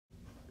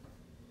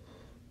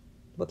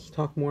Let's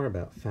talk more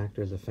about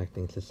factors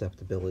affecting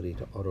susceptibility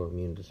to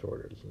autoimmune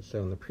disorders.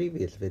 So in the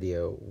previous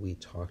video, we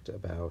talked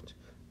about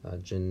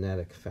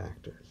genetic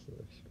factors,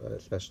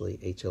 especially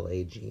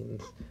HLA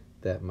genes,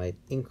 that might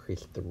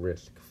increase the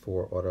risk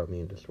for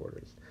autoimmune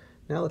disorders.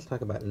 Now let's talk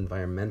about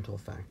environmental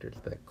factors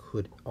that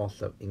could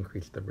also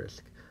increase the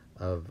risk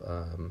of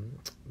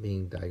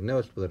being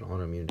diagnosed with an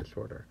autoimmune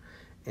disorder.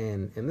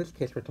 And in this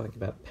case, we're talking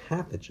about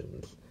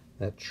pathogens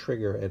that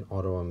trigger an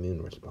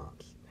autoimmune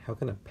response. How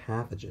can a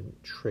pathogen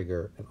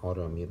trigger an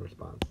autoimmune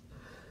response?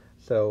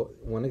 So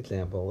one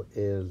example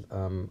is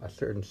a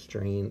certain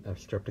strain of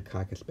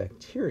Streptococcus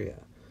bacteria,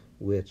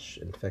 which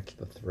infects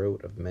the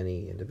throat of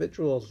many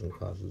individuals and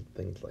causes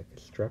things like a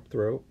strep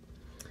throat.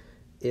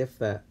 If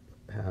that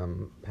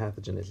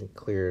pathogen isn't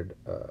cleared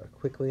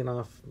quickly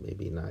enough,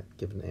 maybe not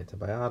given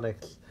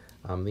antibiotics,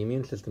 the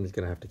immune system is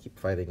going to have to keep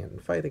fighting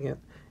it,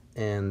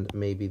 and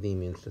maybe the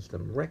immune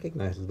system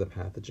recognizes the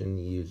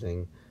pathogen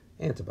using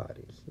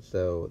antibodies.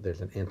 So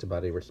there's an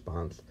antibody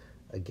response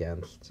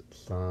against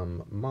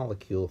some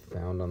molecule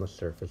found on the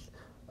surface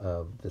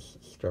of this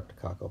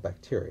streptococcal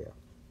bacteria.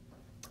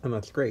 And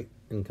that's great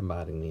in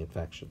combating the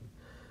infection.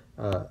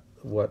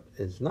 What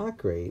is not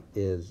great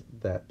is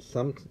that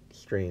some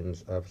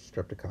strains of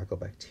streptococcal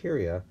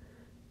bacteria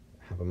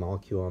have a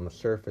molecule on the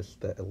surface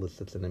that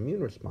elicits an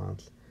immune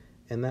response,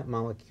 and that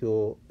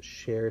molecule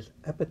shares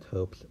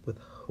epitopes with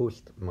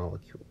host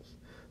molecules.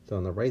 So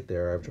on the right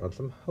there, I've drawn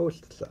some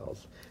host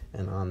cells,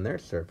 and on their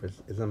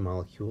surface is a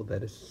molecule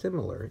that is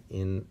similar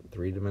in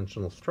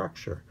three-dimensional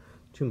structure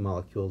to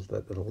molecules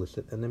that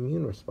elicit an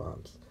immune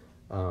response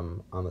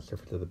on the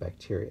surface of the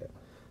bacteria.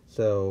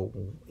 So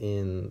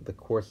in the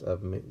course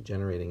of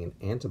generating an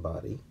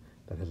antibody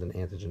that has an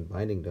antigen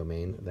binding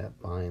domain that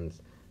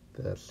binds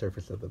the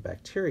surface of the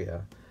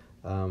bacteria,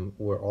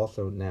 we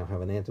also now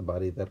have an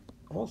antibody that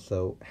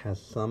also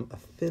has some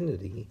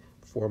affinity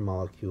for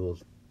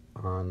molecules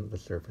on the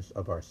surface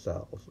of our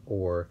cells,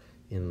 or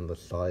in the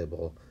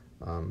soluble,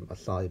 a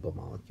soluble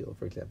molecule,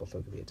 for example. So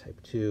it could be a type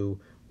 2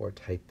 or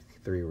type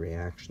 3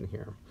 reaction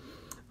here.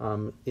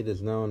 It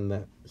is known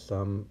that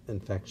some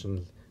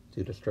infections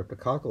due to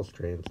streptococcal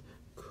strains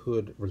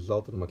could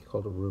result in what's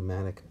called a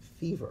rheumatic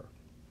fever.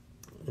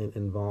 It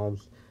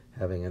involves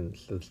having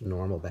this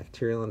normal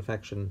bacterial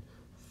infection,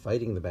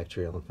 fighting the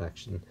bacterial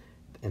infection,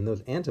 and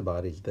those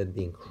antibodies then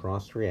being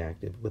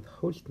cross-reactive with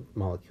host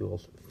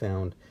molecules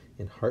found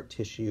in heart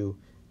tissue,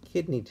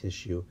 kidney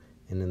tissue,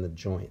 and in the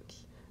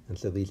joints. And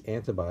so these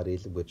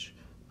antibodies, which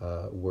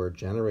were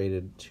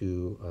generated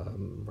to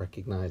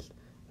recognize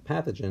the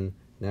pathogen,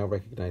 now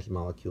recognize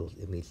molecules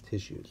in these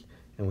tissues.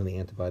 And when the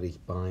antibodies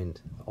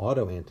bind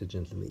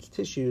autoantigens in these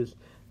tissues,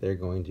 they're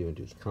going to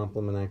induce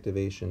complement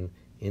activation,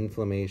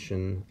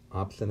 inflammation,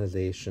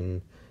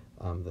 opsonization,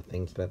 the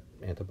things that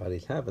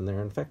antibodies have in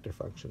their effector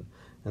function.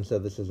 And so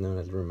this is known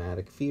as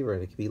rheumatic fever,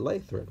 and it can be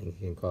life-threatening. It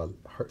can cause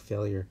heart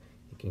failure,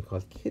 it can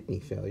cause kidney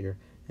failure,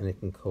 and it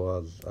can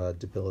cause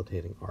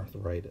debilitating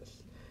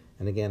arthritis.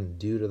 And again,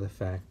 due to the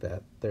fact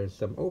that there's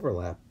some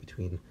overlap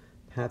between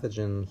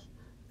pathogens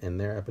and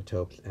their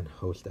epitopes and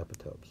host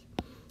epitopes.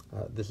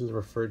 This is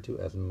referred to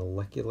as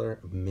molecular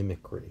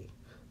mimicry.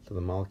 So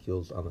the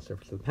molecules on the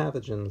surface of the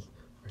pathogens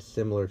are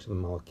similar to the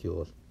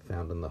molecules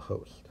found in the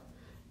host.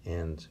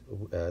 And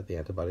the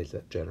antibodies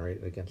that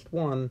generate against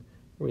one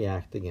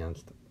react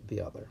against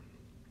the other.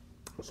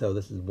 So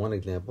this is one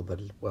example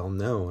that is well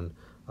known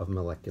of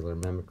molecular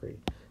mimicry.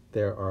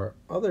 There are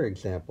other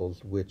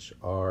examples which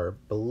are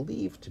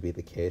believed to be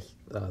the case.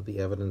 The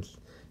evidence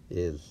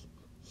is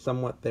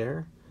somewhat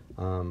there.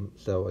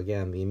 So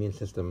again, the immune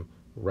system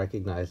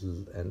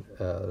recognizes and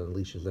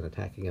unleashes an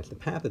attack against the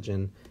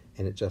pathogen,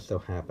 and it just so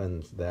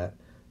happens that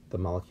the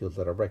molecules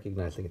that are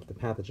recognized against the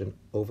pathogen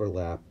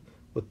overlap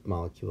with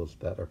molecules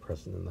that are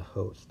present in the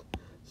host.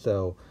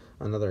 So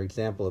another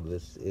example of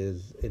this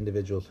is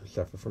individuals who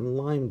suffer from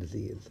Lyme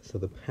disease. So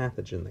the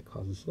pathogen that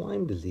causes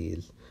Lyme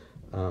disease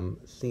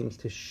seems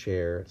to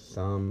share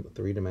some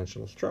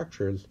three-dimensional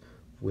structures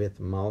with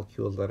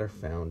molecules that are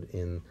found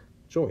in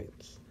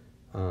joints.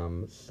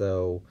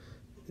 So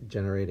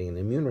generating an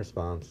immune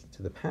response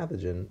to the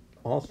pathogen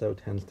also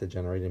tends to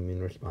generate an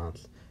immune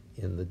response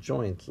in the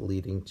joints,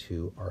 leading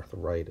to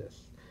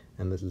arthritis.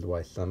 And this is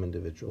why some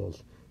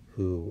individuals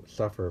who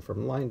suffer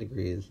from Lyme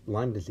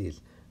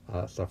disease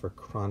suffer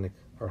chronic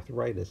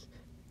arthritis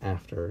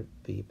after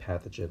the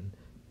pathogen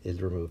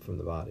is removed from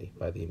the body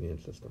by the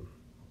immune system.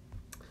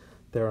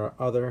 There are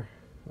other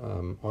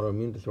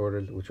autoimmune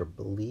disorders which are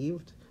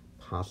believed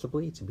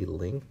possibly to be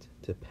linked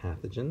to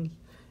pathogens.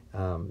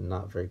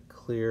 Not very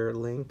clear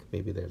link.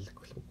 Maybe there's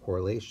some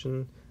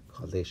correlation.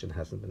 Causation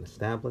hasn't been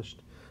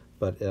established.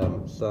 But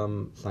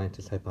some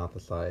scientists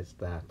hypothesize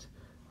that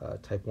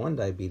type 1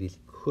 diabetes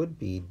could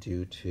be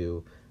due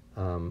to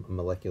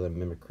molecular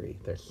mimicry.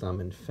 There's some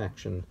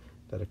infection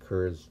that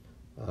occurs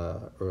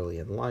early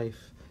in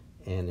life,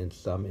 and in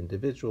some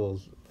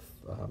individuals,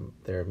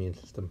 their immune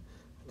system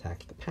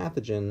attacks the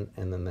pathogen,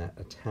 and then that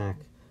attack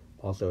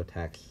also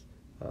attacks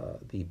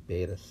the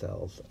beta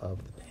cells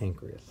of the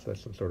pancreas. So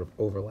there's some sort of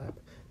overlap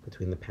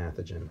between the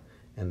pathogen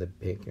and the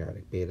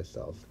pancreatic beta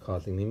cells,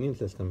 causing the immune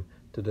system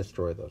to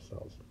destroy those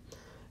cells.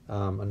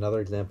 Another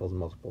example is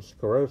multiple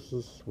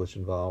sclerosis, which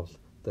involves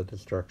the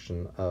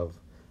destruction of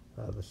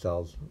the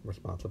cells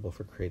responsible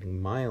for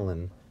creating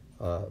myelin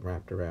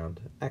wrapped around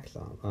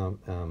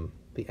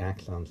the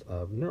axons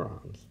of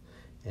neurons.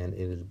 And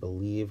it is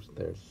believed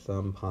there's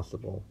some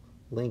possible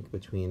link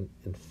between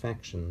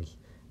infections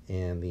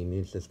and the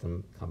immune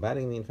system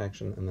combating the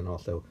infection and then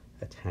also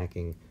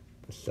attacking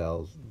the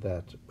cells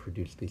that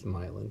produce these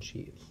myelin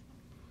sheaths.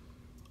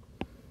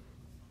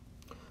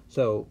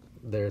 So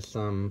there's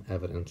some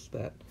evidence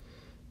that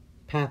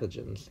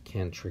pathogens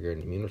can trigger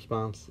an immune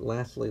response.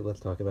 Lastly, let's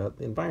talk about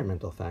the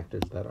environmental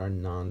factors that are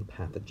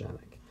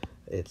non-pathogenic.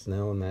 It's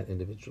known that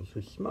individuals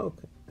who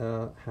smoke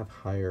have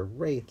higher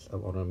rates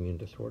of autoimmune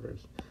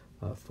disorders,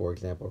 for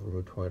example,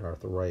 rheumatoid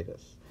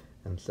arthritis.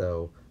 And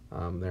so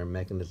there are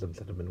mechanisms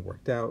that have been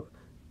worked out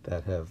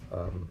that have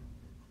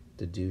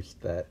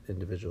deduced that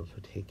individuals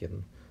who take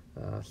in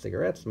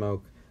cigarette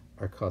smoke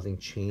are causing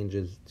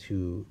changes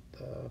to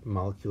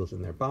molecules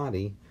in their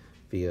body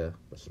via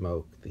the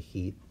smoke, the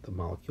heat, the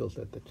molecules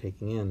that they're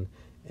taking in,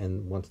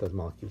 and once those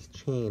molecules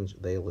change,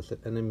 they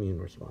elicit an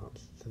immune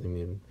response. So the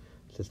immune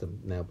system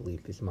now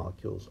believes these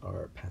molecules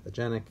are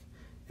pathogenic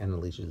and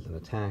unleashes an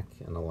attack,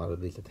 and a lot of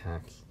these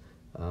attacks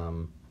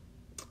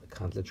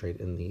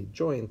concentrate in the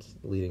joints,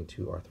 leading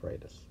to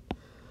arthritis.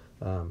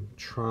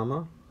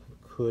 Trauma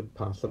could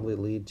possibly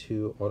lead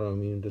to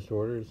autoimmune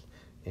disorders,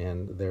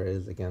 and there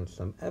is, again,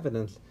 some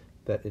evidence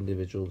that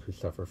individuals who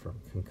suffer from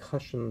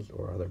concussions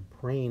or other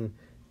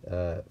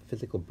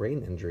physical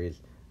brain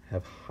injuries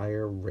have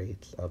higher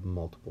rates of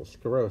multiple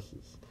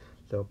sclerosis.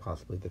 So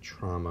possibly the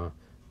trauma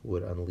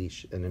would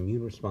unleash an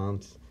immune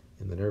response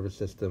in the nervous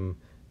system,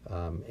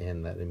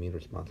 and that immune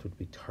response would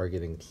be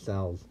targeting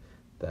cells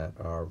that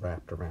are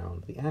wrapped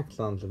around the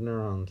axons of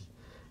neurons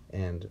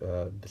and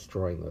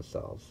destroying those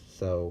cells.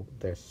 So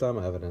there's some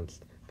evidence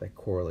that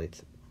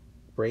correlates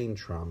brain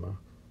trauma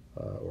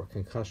or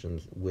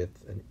concussions with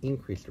an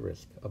increased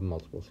risk of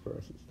multiple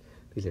sclerosis.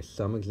 These are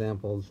some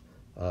examples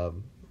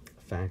of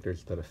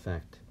factors that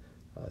affect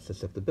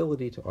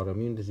susceptibility to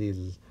autoimmune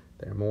diseases.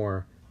 There are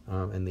more,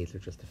 and these are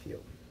just a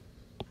few.